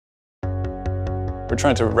We're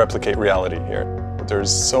trying to replicate reality here. There's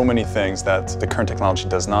so many things that the current technology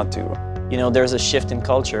does not do. You know, there's a shift in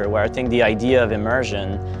culture where I think the idea of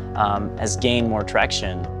immersion has gained more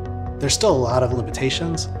traction. There's still a lot of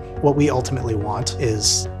limitations. What we ultimately want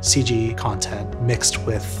is CG content mixed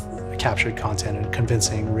with captured content in a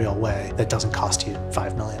convincing, real way that doesn't cost you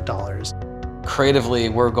 $5 million. Creatively,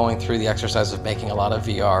 we're going through the exercise of making a lot of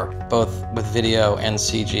VR, both with video and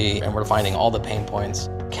CG, and we're finding all the pain points.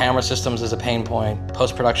 Camera systems is a pain point,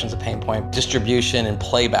 post-production is a pain point, distribution and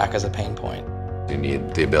playback is a pain point. You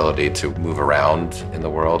need the ability to move around in the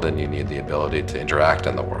world, and you need the ability to interact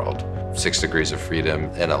in the world. 6 degrees of freedom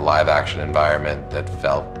in a live action environment that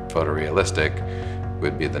felt photorealistic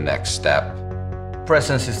would be the next step.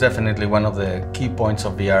 Presence is definitely one of the key points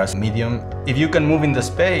of VR as a medium. If you can move in the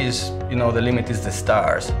space, you know, the limit is the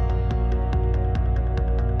stars.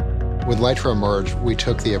 With Lytro Immerge, we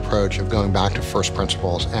took the approach of going back to first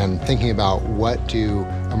principles and thinking about what do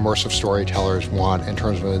immersive storytellers want in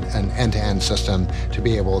terms of an end-to-end system to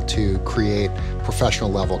be able to create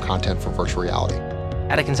professional level content for virtual reality.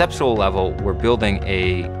 At a conceptual level, we're building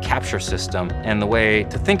a capture system, and the way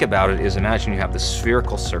to think about it is imagine you have this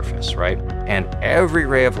spherical surface, right? And every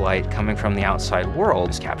ray of light coming from the outside world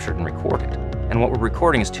is captured and recorded. And what we're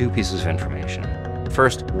recording is 2 pieces of information.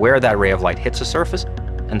 First, where that ray of light hits a surface,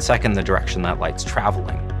 and second, the direction that light's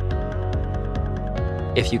traveling.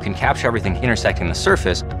 If you can capture everything intersecting the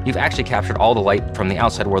surface, you've actually captured all the light from the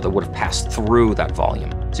outside world that would have passed through that volume.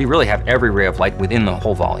 So you really have every ray of light within the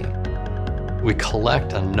whole volume. We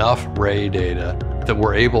collect enough ray data that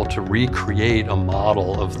we're able to recreate a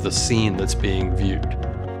model of the scene that's being viewed.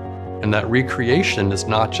 And that recreation is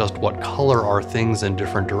not just what color are things in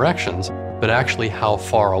different directions, but actually how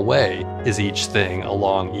far away is each thing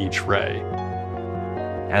along each ray.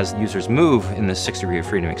 As users move in this 6 degree of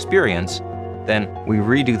freedom experience, then we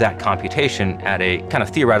redo that computation at a kind of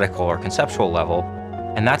theoretical or conceptual level,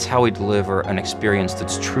 and that's how we deliver an experience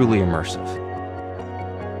that's truly immersive.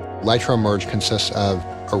 Lytro Immerge consists of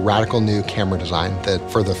a radical new camera design that,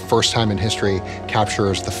 for the first time in history,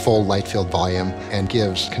 captures the full light field volume and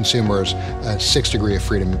gives consumers a 6 degree of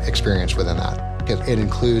freedom experience within that. It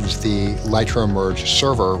includes the Lytro Immerge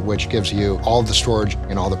server, which gives you all the storage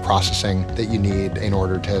and all the processing that you need in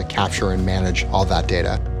order to capture and manage all that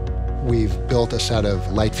data. We've built a set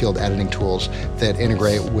of light field editing tools that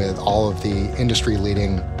integrate with all of the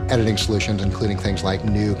industry-leading editing solutions, including things like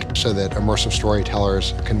Nuke, so that immersive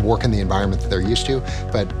storytellers can work in the environment that they're used to,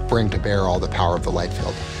 but bring to bear all the power of the light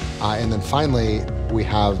field. And then finally, we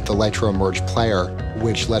have the Lytro Immerge player,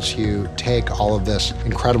 which lets you take all of this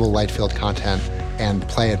incredible light field content and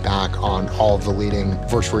play it back on all of the leading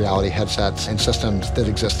virtual reality headsets and systems that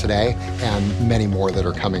exist today, and many more that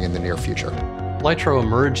are coming in the near future. Lytro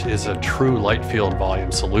Immerge is a true light field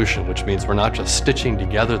volume solution, which means we're not just stitching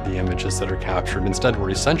together the images that are captured. Instead, we're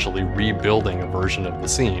essentially rebuilding a version of the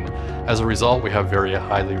scene. As a result, we have very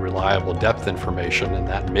highly reliable depth information, and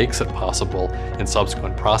that makes it possible in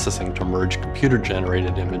subsequent processing to merge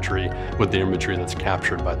computer-generated imagery with the imagery that's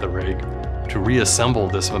captured by the rig. To reassemble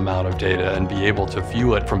this amount of data and be able to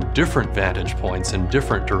view it from different vantage points in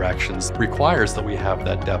different directions requires that we have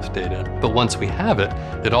that depth data. But once we have it,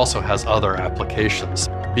 it also has other applications.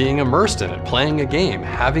 Being immersed in it, playing a game,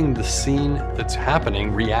 having the scene that's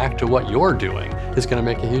happening react to what you're doing is going to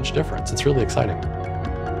make a huge difference. It's really exciting.